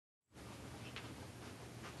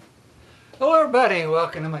Hello everybody,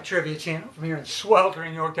 welcome to my trivia channel from here in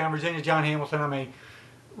sweltering Yorktown, Virginia. John Hamilton. I'm a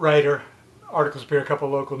writer. Articles appear in a couple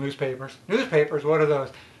of local newspapers. Newspapers, what are those?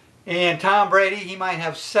 And Tom Brady, he might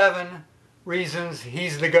have 7 reasons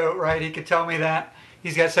he's the GOAT, right? He could tell me that.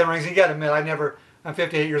 He's got 7 rings. You got to admit, I'm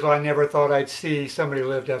 58 years old. I never thought I'd see somebody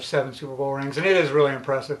live to have 7 Super Bowl rings, and it is really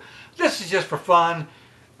impressive. This is just for fun.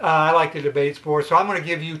 I like to debate sports, so I'm going to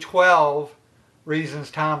give you 12 reasons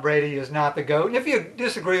Tom Brady is not the GOAT. And if you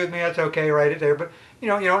disagree with me, that's okay, write it there. But, you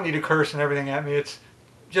don't need to curse and everything at me. It's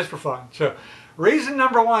just for fun. So, reason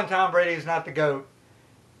number 1, Tom Brady is not the GOAT.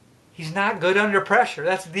 He's not good under pressure.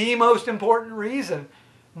 That's the most important reason.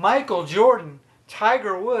 Michael Jordan,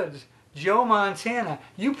 Tiger Woods, Joe Montana,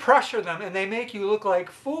 you pressure them and they make you look like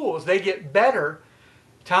fools. They get better.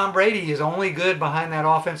 Tom Brady is only good behind that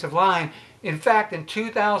offensive line. In fact, in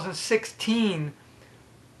 2016,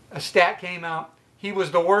 a stat came out. He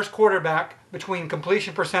was the worst quarterback between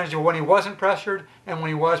completion percentage of when he wasn't pressured and when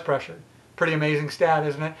he was pressured. Pretty amazing stat,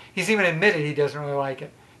 isn't it? He's even admitted he doesn't really like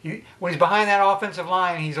it. When he's behind that offensive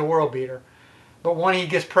line, he's a world beater. But when he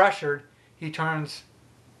gets pressured, he turns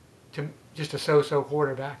to just a so-so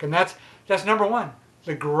quarterback. And that's number 1.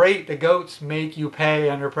 The GOATs make you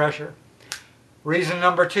pay under pressure. Reason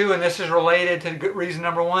number 2, and this is related to reason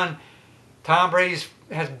number 1, Tom Brady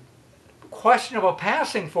has questionable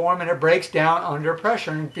passing form and it breaks down under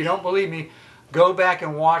pressure. And if you don't believe me, go back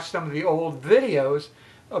and watch some of the old videos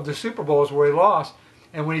of the Super Bowls where he lost.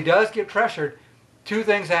 And when he does get pressured, 2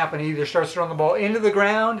 things happen. He either starts throwing the ball into the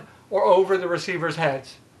ground or over the receivers'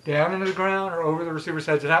 heads. Down into the ground or over the receivers'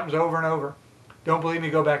 heads. It happens over and over. Don't believe me,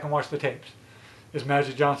 go back and watch the tapes. As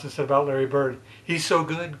Magic Johnson said about Larry Bird, he's so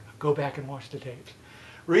good, go back and watch the tapes.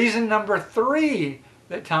 Reason number 3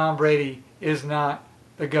 that Tom Brady is not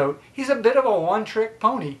the GOAT. He's a bit of a one-trick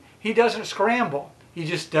pony. He doesn't scramble. He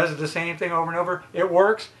just does the same thing over and over. It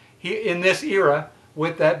works in this era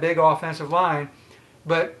with that big offensive line.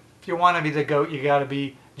 But if you want to be the GOAT, you got to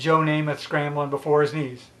be Joe Namath scrambling before his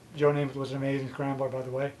knees. Joe Namath was an amazing scrambler, by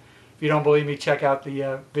the way. If you don't believe me, check out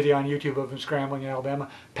the video on YouTube of him scrambling in Alabama.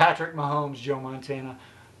 Patrick Mahomes, Joe Montana,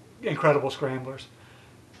 incredible scramblers.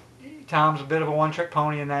 Tom's a bit of a one-trick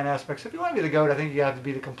pony in that aspect. So if you want to be the GOAT, I think you have to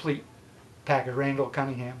be the complete package. Randall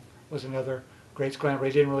Cunningham was another great scrambler.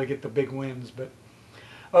 He didn't really get the big wins, but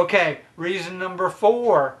okay. Reason number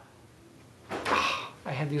 4.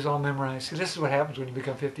 I had these all memorized. See, this is what happens when you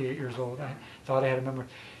become 58 years old. I thought I had them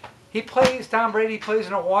memorized. Tom Brady plays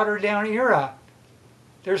in a watered-down era.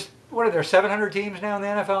 What are there, 700 teams now in the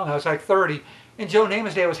NFL? No, it's like 30. And Joe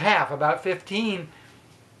Namath's day was half, about 15.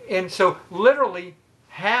 And so literally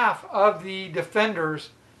half of the defenders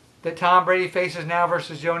that Tom Brady faces now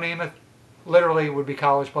versus Joe Namath literally would be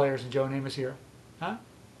college players in Joe Namath's era. Huh?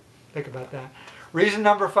 Think about that. Reason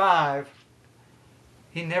number 5,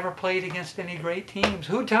 he never played against any great teams.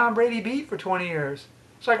 Who'd Tom Brady beat for 20 years?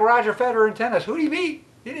 It's like Roger Federer in tennis. Who'd he beat?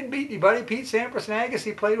 He didn't beat anybody. Pete Sampras and Agassi,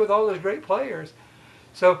 he played with all those great players.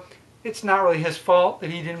 So it's not really his fault that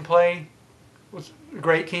he didn't play with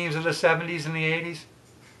great teams of the 70s and the 80s.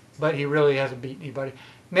 But he really hasn't beaten anybody.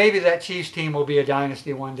 Maybe that Chiefs team will be a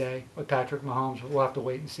dynasty one day with Patrick Mahomes. We'll have to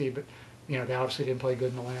wait and see. But, they obviously didn't play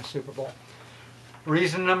good in the last Super Bowl.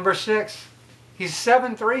 Reason number 6. He's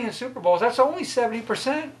 7-3 in Super Bowls. That's only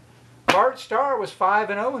 70%. Bart Starr was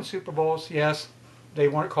 5-0 in Super Bowls. Yes, they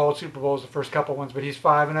weren't called Super Bowls the first couple ones, but he's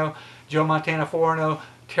 5-0. Joe Montana 4-0.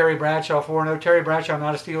 Terry Bradshaw 4-0. Terry Bradshaw, I'm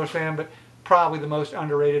not a Steelers fan, but probably the most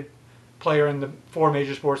underrated player in the 4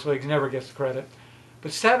 major sports leagues. Never gets the credit.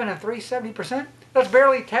 But 7-3, 70%? That's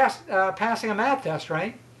barely passing a math test,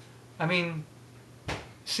 right? I mean,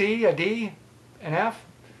 C, a D, an F?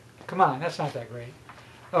 Come on, that's not that great.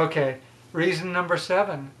 Okay, reason number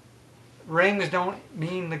 7. Rings don't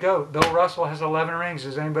mean the GOAT. Bill Russell has 11 rings.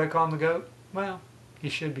 Does anybody call him the GOAT? Well, he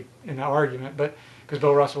should be in the argument, but because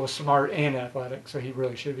Bill Russell was smart and athletic, so he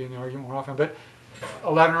really should be in the argument more often. But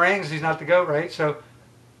 11 rings, he's not the GOAT, right? So,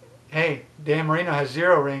 hey, Dan Marino has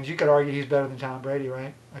 0 rings. You could argue he's better than Tom Brady,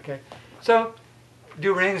 right? Okay, so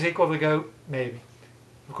do rings equal the GOAT? Maybe.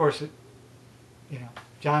 Of course,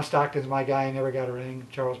 John Stockton's my guy. He never got a ring.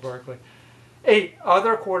 Charles Barkley. 8.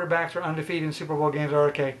 Other quarterbacks are undefeated in Super Bowl games.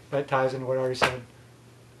 Okay, that ties into what I already said.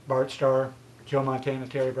 Bart Starr, Joe Montana,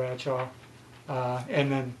 Terry Bradshaw.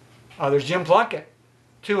 And then there's Jim Plunkett,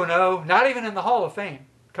 2-0. Not even in the Hall of Fame.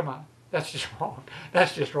 Come on. That's just wrong.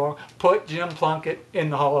 That's just wrong. Put Jim Plunkett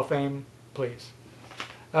in the Hall of Fame, please.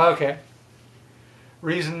 Okay.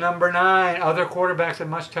 Reason number 9. Other quarterbacks have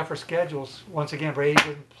much tougher schedules. Once again, Brady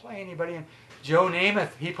didn't play anybody in. Joe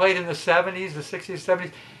Namath, he played in the 70s, the 60s,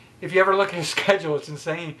 70s. If you ever look at his schedule, it's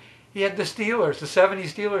insane. He had the Steelers, the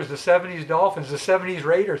 70s Steelers, the 70s Dolphins, the 70s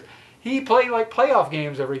Raiders. He played like playoff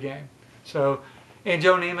games every game. So, and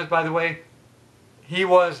Joe Namath, by the way, he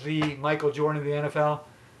was the Michael Jordan of the NFL.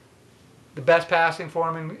 The best passing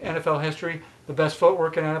form in NFL history, the best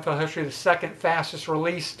footwork in NFL history, the second fastest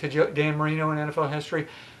release to Dan Marino in NFL history,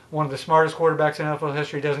 one of the smartest quarterbacks in NFL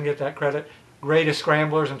history, doesn't get that credit. Greatest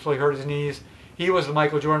scramblers until he hurt his knees. He was the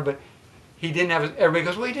Michael Jordan, but he didn't have, everybody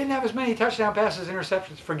goes, well, he didn't have as many touchdown passes,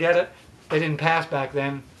 interceptions. Forget it. They didn't pass back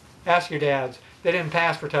then. Ask your dads. They didn't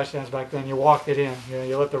pass for touchdowns back then. You walked it in.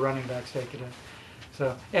 You let the running backs take it in.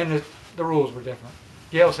 So, and the rules were different.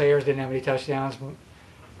 Gale Sayers didn't have any touchdowns.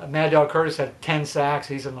 Mad Dog Curtis had 10 sacks.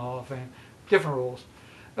 He's in the Hall of Fame. Different rules.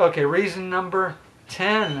 Okay, reason number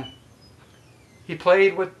 10. He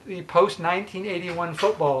played with the post-1981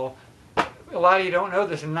 football. A lot of you don't know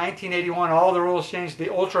this. In 1981, all the rules changed.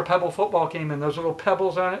 The Ultra Pebble football came in. Those little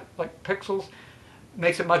pebbles on it, like pixels,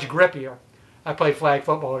 makes it much grippier. I played flag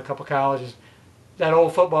football at a couple colleges. That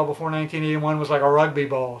old football before 1981 was like a rugby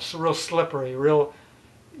ball. It's real slippery.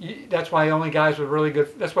 That's why only guys with really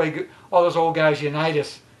good. That's why all those old guys,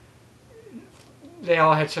 Unitas, they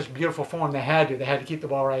all had such beautiful form. They had to keep the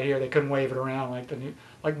ball right here. They couldn't wave it around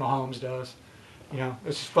like Mahomes does. You know,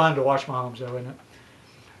 it's fun to watch Mahomes though, isn't it?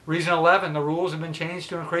 Reason 11, the rules have been changed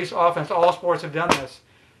to increase offense. All sports have done this.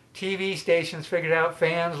 TV stations figured out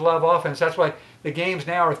fans love offense. That's why the games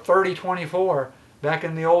now are 30-24. Back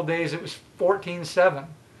in the old days, it was 14-7.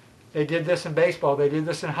 They did this in baseball. They did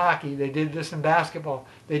this in hockey. They did this in basketball.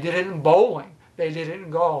 They did it in bowling. They did it in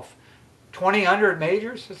golf. 20 under at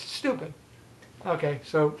majors? It's stupid. Okay,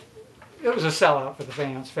 so it was a sellout for the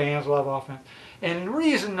fans. Fans love offense. And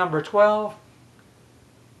reason number 12,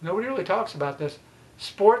 nobody really talks about this.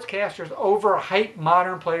 Sportscasters overhype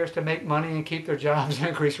modern players to make money and keep their jobs and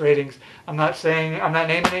increase ratings. I'm not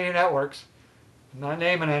naming any networks. I'm not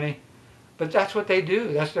naming any. But that's what they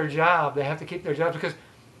do. That's their job. They have to keep their jobs because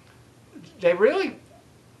they really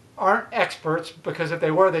aren't experts, because if they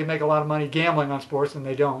were, they'd make a lot of money gambling on sports, and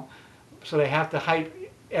they don't. So they have to hype.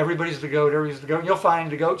 Everybody's the GOAT. Everybody's the GOAT. You'll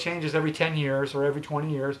find the GOAT changes every 10 years or every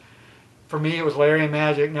 20 years. For me, it was Larry and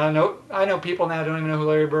Magic. Now I know people now don't even know who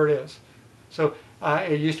Larry Bird is. So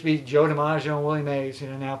it used to be Joe DiMaggio and Willie Mays.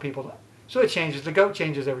 Now people don't. So it changes. The GOAT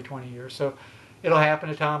changes every 20 years. So it'll happen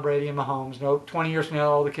to Tom Brady and Mahomes. 20 years from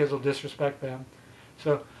now, all the kids will disrespect them.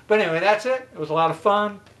 So, but anyway, that's it. It was a lot of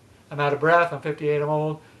fun. I'm out of breath. I'm 58. I'm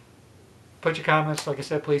old. Put your comments. Like I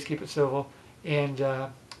said, please keep it civil. And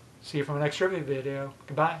see you from the next trivia video.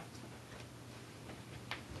 Goodbye.